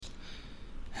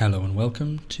Hello and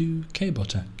welcome to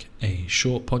K-Botak, a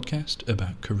short podcast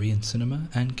about Korean cinema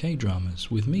and K-dramas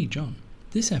with me, John.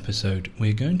 This episode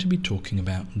we're going to be talking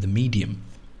about The Medium.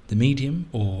 The Medium,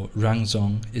 or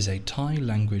Rangzong, is a Thai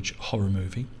language horror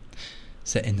movie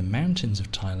set in the mountains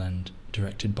of Thailand,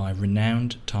 directed by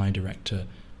renowned Thai director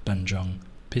Banjong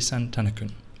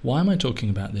Pisanthanakul. Why am I talking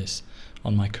about this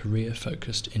on my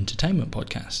career-focused entertainment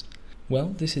podcast?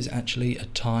 Well, this is actually a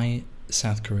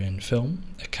Thai-South Korean film,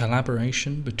 a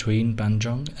collaboration between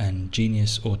Banjong and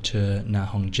genius auteur Na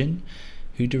Hong-jin,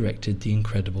 who directed the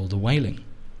incredible The Wailing.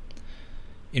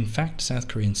 In fact, South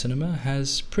Korean cinema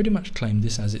has pretty much claimed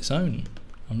this as its own.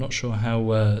 I'm not sure how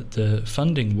the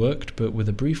funding worked, but with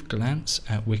a brief glance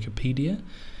at Wikipedia,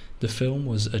 the film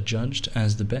was adjudged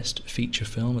as the best feature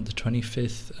film at the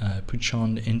 25th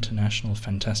Bucheon International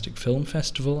Fantastic Film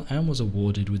Festival and was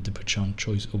awarded with the Bucheon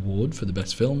Choice Award for the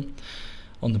best film.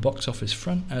 On the box office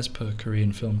front, as per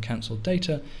Korean Film Council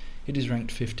data, it is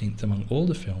ranked 15th among all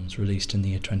the films released in the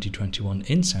year 2021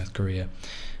 in South Korea,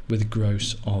 with a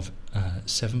gross of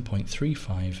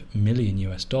 $7.35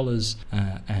 million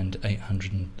and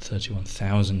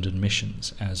 831,000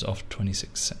 admissions as of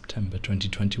 26 September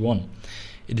 2021.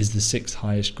 It is the sixth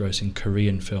highest grossing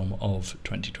Korean film of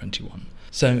 2021.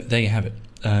 So there you have it.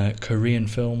 Korean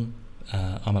film,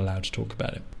 I'm allowed to talk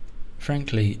about it.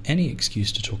 Frankly, any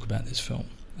excuse to talk about this film.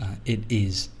 It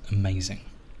is amazing.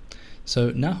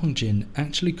 So Na Hong-jin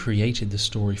actually created the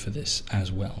story for this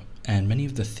as well, and many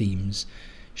of the themes,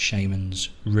 shamans,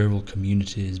 rural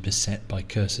communities beset by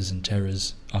curses and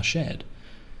terrors, are shared.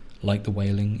 Like The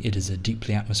Wailing, it is a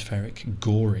deeply atmospheric,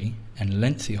 gory, and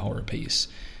lengthy horror piece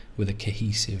with a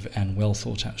cohesive and well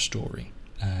thought out story.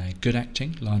 Good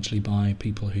acting, largely by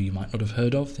people who you might not have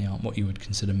heard of. They aren't what you would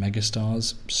consider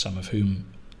megastars, some of whom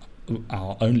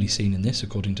are only seen in this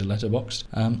according to Letterboxd.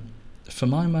 For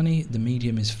my money, The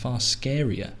Medium is far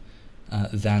scarier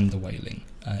than The Wailing,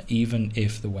 even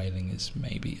if The Wailing is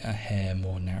maybe a hair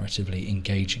more narratively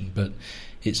engaging, but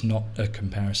it's not a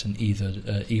comparison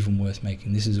even worth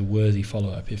making. This is a worthy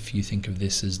follow-up if you think of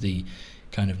this as the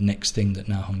kind of next thing that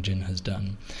Na Hong-jin has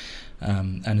done.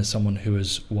 And as someone who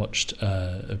has watched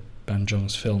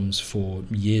Banjong's films for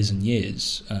years and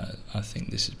years, I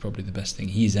think this is probably the best thing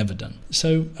he's ever done.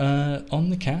 So on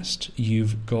the cast,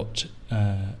 you've got,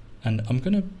 and I'm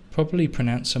going to probably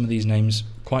pronounce some of these names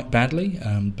quite badly,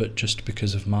 but just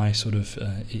because of my sort of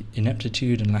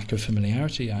ineptitude and lack of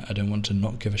familiarity, I don't want to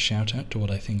not give a shout out to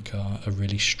what I think are a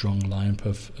really strong lineup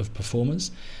of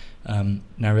performers.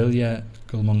 Narilya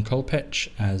Gulmonkolpech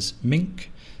as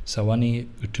Mink, Sawani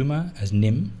Utuma as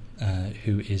Nim,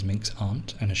 who is Mink's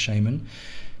aunt and a shaman,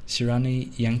 Sirani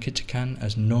Yankitikan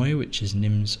as Noi, which is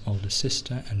Nim's older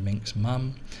sister and Mink's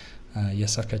mum,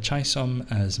 Yasaka Chaisom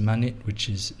as Manit, which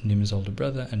is Nim's older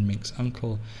brother and Mink's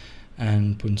uncle,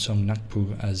 and Bunsong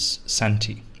Nakpu as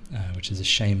Santi, which is a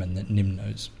shaman that Nim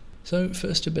knows. So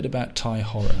first a bit about Thai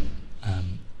horror.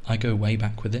 I go way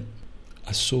back with it.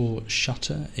 I saw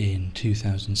Shutter in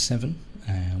 2007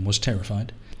 and was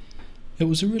terrified. It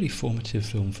was a really formative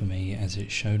film for me, as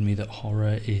it showed me that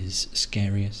horror is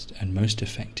scariest and most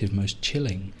effective, most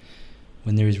chilling,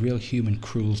 when there is real human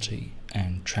cruelty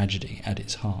and tragedy at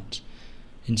its heart.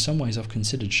 In some ways I've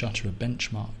considered Shutter a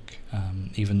benchmark,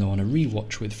 even though on a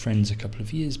rewatch with friends a couple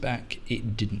of years back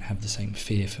it didn't have the same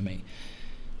fear for me.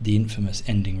 The infamous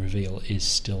ending reveal is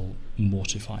still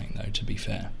mortifying though, to be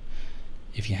fair.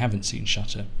 If you haven't seen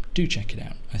Shutter, do check it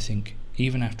out. I think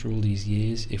even after all these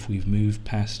years, if we've moved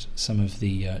past some of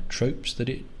the tropes that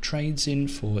it trades in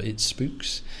for its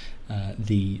spooks,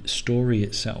 the story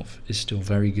itself is still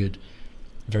very good,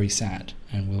 very sad,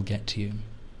 and we'll get to you.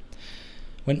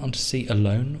 Went on to see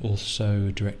Alone,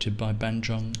 also directed by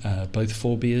Banjong, both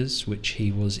Phobias, which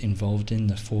he was involved in,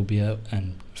 the Phobia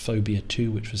and Phobia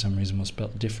 2, which for some reason was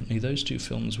spelled differently. Those two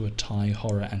films were Thai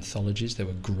horror anthologies. They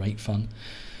were great fun.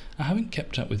 I haven't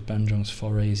kept up with Banjong's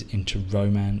forays into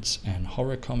romance and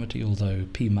horror comedy, although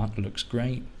P. Mak looks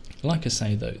great. Like I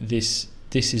say though, this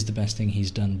is the best thing he's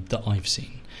done that I've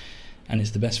seen, and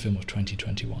it's the best film of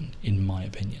 2021 in my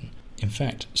opinion. In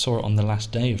fact, saw it on the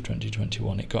last day of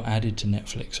 2021. It got added to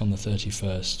Netflix on the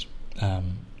 31st.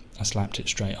 I slapped it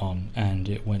straight on and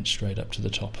it went straight up to the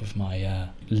top of my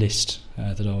list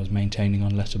that I was maintaining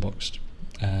on Letterboxd,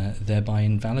 thereby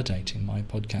invalidating my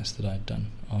podcast that I'd done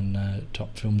on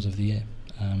top films of the year.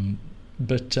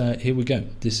 But here we go.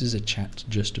 This is a chat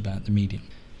just about The Medium.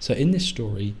 So in this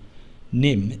story,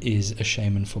 Nim is a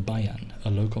shaman for Bayan, a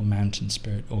local mountain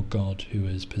spirit or god who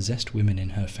has possessed women in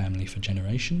her family for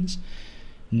generations.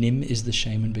 Nim is the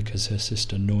shaman because her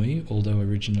sister Noi, although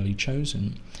originally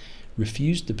chosen,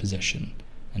 refused the possession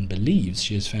and believes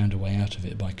she has found a way out of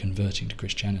it by converting to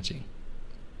Christianity.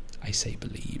 I say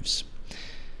believes.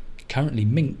 Currently,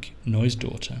 Mink, Noi's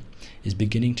daughter, is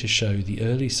beginning to show the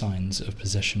early signs of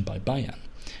possession by Bayan,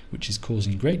 which is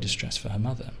causing great distress for her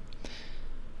mother.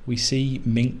 We see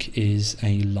Mink is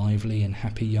a lively and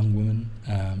happy young woman.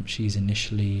 She's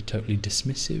initially totally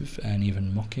dismissive and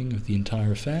even mocking of the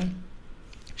entire affair.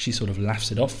 She sort of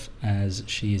laughs it off as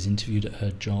she is interviewed at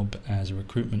her job as a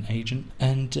recruitment agent,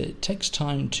 and it takes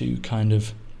time to kind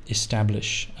of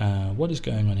establish what is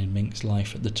going on in Mink's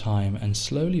life at the time, and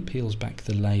slowly peels back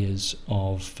the layers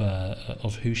of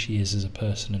who she is as a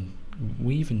person. And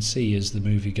we even see as the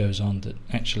movie goes on that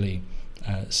actually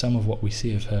some of what we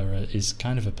see of her is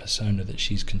kind of a persona that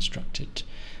she's constructed.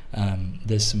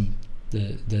 There's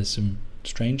some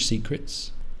strange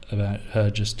secrets about her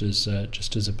just as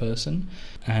a person,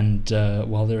 and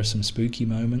while there are some spooky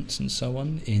moments and so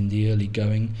on in the early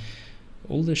going,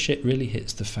 all the shit really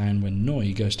hits the fan when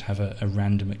Noi goes to have a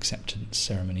random acceptance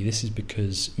ceremony. This is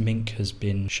because Mink has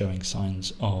been showing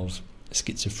signs of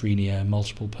schizophrenia,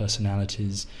 multiple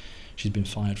personalities. She's been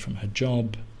fired from her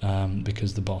job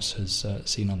because the boss has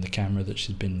seen on the camera that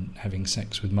she's been having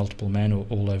sex with multiple men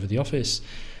all over the office.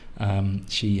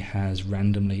 She has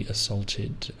randomly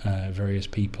assaulted various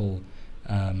people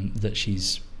that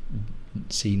she's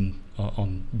seen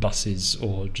on buses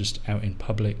or just out in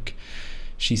public.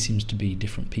 She seems to be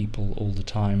different people all the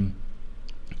time.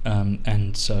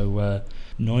 And so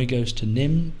Noi goes to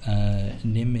Nim.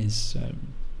 Nim is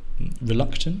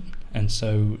reluctant, and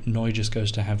so Noi just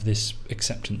goes to have this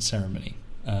acceptance ceremony.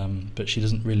 But she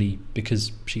doesn't really,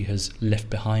 because she has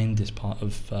left behind this part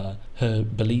of her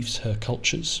beliefs, her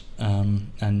cultures,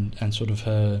 and sort of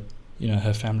her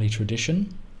family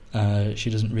tradition.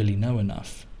 She doesn't really know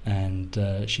enough, and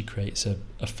she creates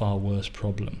a far worse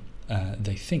problem,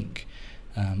 they think,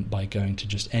 by going to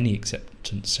just any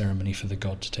acceptance ceremony for the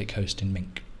god to take host in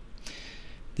Mink.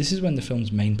 This is when the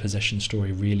film's main possession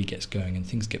story really gets going, and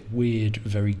things get weird,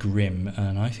 very grim,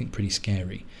 and I think pretty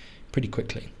scary, pretty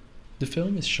quickly. The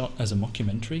film is shot as a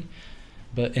mockumentary,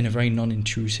 but in a very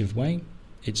non-intrusive way.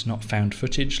 It's not found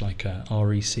footage like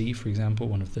REC, for example,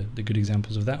 one of the good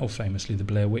examples of that, or famously The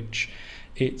Blair Witch.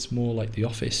 It's more like The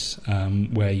Office,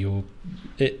 where you're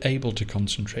able to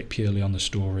concentrate purely on the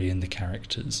story and the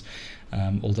characters,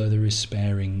 although there is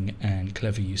sparing and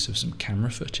clever use of some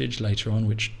camera footage later on,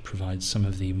 which provides some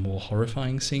of the more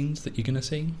horrifying scenes that you're going to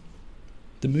see.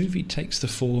 The movie takes the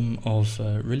form of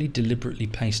a really deliberately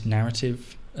paced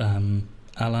narrative, a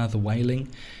la The Wailing,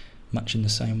 much in the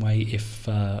same way if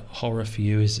horror for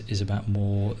you is about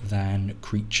more than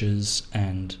creatures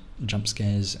and jump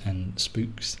scares and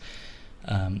spooks,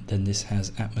 then this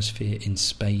has atmosphere in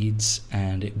spades,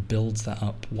 and it builds that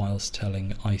up whilst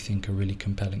telling, I think, a really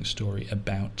compelling story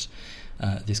about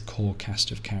this core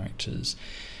cast of characters.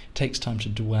 It takes time to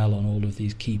dwell on all of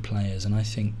these key players, and I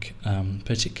think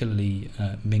particularly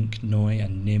Mink, Noi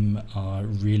and Nim are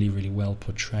really, really well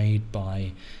portrayed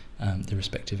by the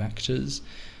respective actors.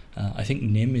 I think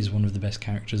Nim is one of the best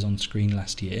characters on screen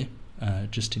last year.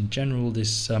 Just in general,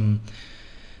 this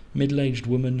middle-aged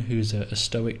woman who's a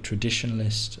stoic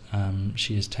traditionalist.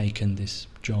 She has taken this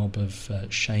job of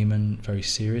shaman very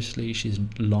seriously. She's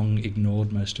long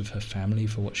ignored most of her family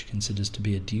for what she considers to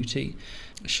be a duty.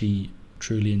 She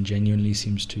truly and genuinely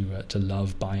seems to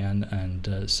love Bayan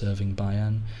and serving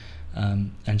Bayan,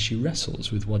 and she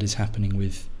wrestles with what is happening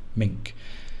with Mink.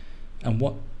 And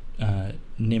what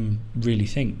Nim really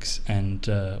thinks, and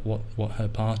what her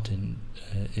part in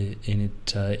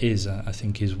it is, I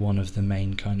think, is one of the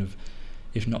main kind of,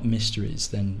 if not mysteries,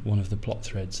 then one of the plot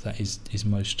threads that is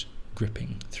most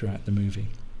gripping throughout the movie.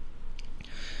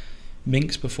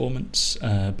 Mink's performance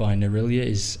by Nerilia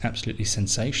is absolutely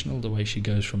sensational. The way she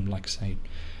goes from, like I say,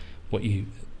 what you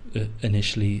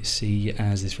initially see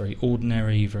as this very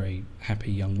ordinary, very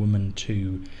happy young woman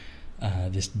to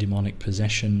this demonic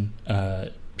possession.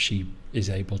 She is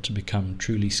able to become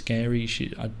truly scary.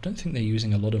 I don't think they're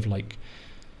using a lot of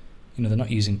they're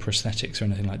not using prosthetics or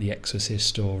anything like The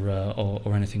Exorcist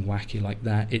or anything wacky like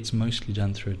that. It's mostly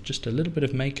done through just a little bit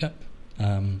of makeup,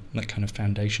 that kind of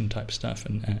foundation type stuff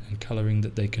and colouring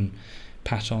that they can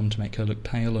pat on to make her look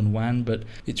pale and wan. But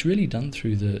it's really done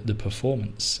through the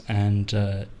performance, and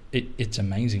it's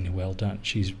amazingly well done.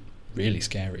 She's really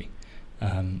scary,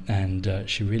 and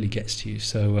she really gets to you.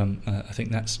 So I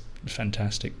think that's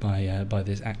fantastic by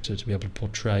this actor to be able to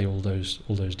portray all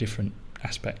those different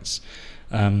aspects.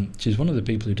 She's one of the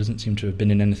people who doesn't seem to have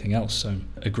been in anything else, so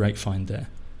a great find there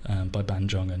by Ban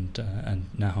Jong and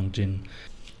Na Hong Jin.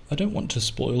 I don't want to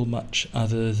spoil much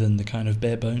other than the kind of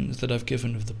bare bones that I've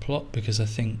given of the plot, because I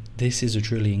think this is a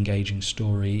truly engaging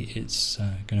story. It's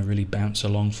going to really bounce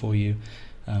along for you.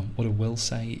 What I will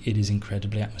say, it is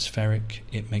incredibly atmospheric.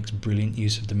 It makes brilliant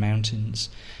use of the mountains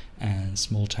and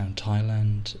small town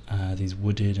Thailand, these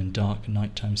wooded and dark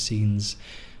nighttime scenes.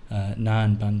 Na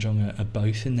and Banjong are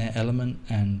both in their element,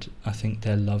 and I think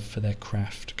their love for their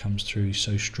craft comes through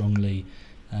so strongly.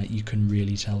 You can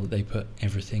really tell that they put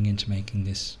everything into making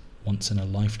this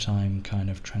once-in-a-lifetime kind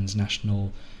of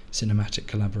transnational cinematic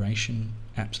collaboration,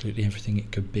 absolutely everything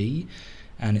it could be,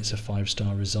 and it's a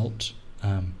 5-star result.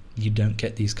 You don't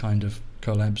get these kind of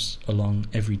collabs along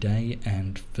every day,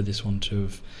 and for this one to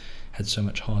have had so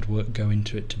much hard work go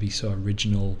into it, to be so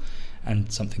original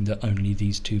and something that only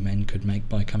these two men could make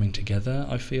by coming together,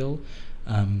 I feel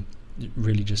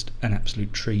really just an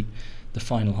absolute treat. The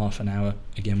final half an hour,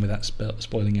 again without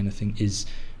spoiling anything, is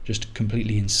just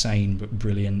completely insane but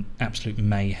brilliant, absolute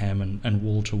mayhem and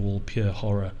wall-to-wall pure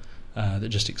horror that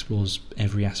just explores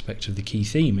every aspect of the key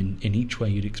theme in each way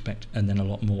you'd expect, and then a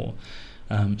lot more.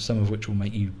 Some of which will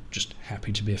make you just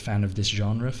happy to be a fan of this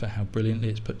genre for how brilliantly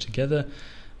it's put together.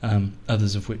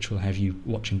 Others of which will have you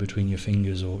watching between your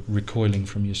fingers or recoiling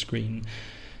from your screen.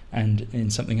 And in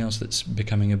something else that's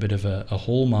becoming a bit of a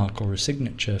hallmark or a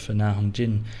signature for Na Hong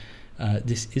Jin,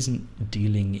 this isn't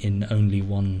dealing in only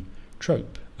one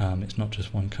trope. It's not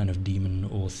just one kind of demon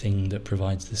or thing that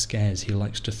provides the scares. He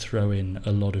likes to throw in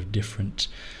a lot of different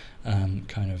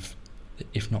kind of,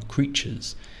 if not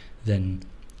creatures, then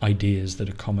ideas that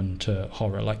are common to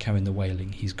horror, like how in The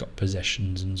Wailing he's got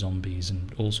possessions and zombies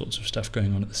and all sorts of stuff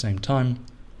going on at the same time.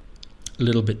 A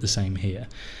little bit the same here.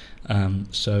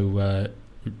 So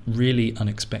really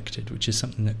unexpected, which is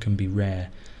something that can be rare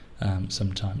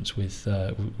sometimes with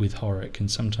horror. It can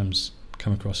sometimes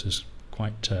come across as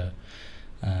quite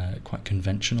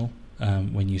conventional.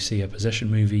 When you see a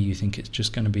possession movie, you think it's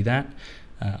just going to be that.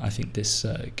 I think this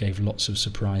gave lots of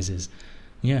surprises.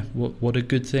 Yeah, what a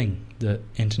good thing that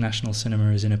international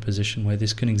cinema is in a position where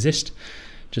this can exist.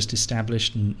 Just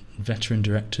established and veteran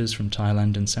directors from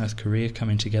Thailand and South Korea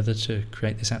coming together to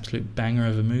create this absolute banger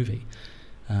of a movie.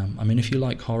 I mean, if you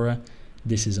like horror,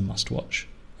 this is a must-watch.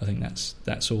 I think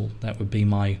that's all. That would be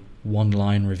my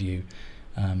one-line review.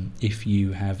 If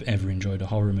you have ever enjoyed a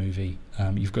horror movie,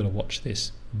 you've got to watch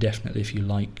this. Definitely if you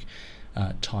like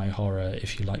Thai horror,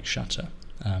 if you like Shutter,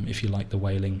 if you like The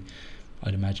Wailing,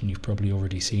 I'd imagine you've probably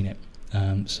already seen it.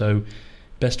 So,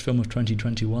 best film of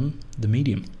 2021, The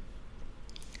Medium.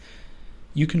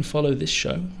 You can follow this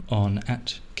show on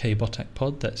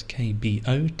 @KBotakPod, that's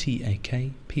KBOTAKPOD,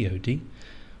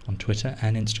 on Twitter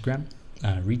and Instagram.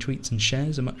 Retweets and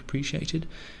shares are much appreciated.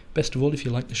 Best of all, if you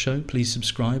like the show, please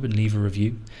subscribe and leave a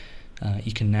review.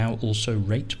 You can now also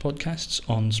rate podcasts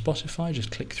on Spotify. Just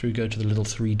click through, go to the little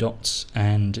 3 dots,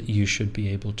 and you should be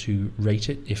able to rate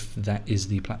it if that is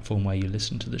the platform where you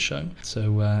listen to the show.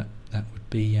 So that would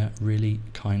be really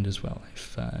kind as well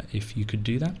if you could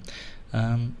do that.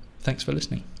 Thanks for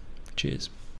listening. Cheers.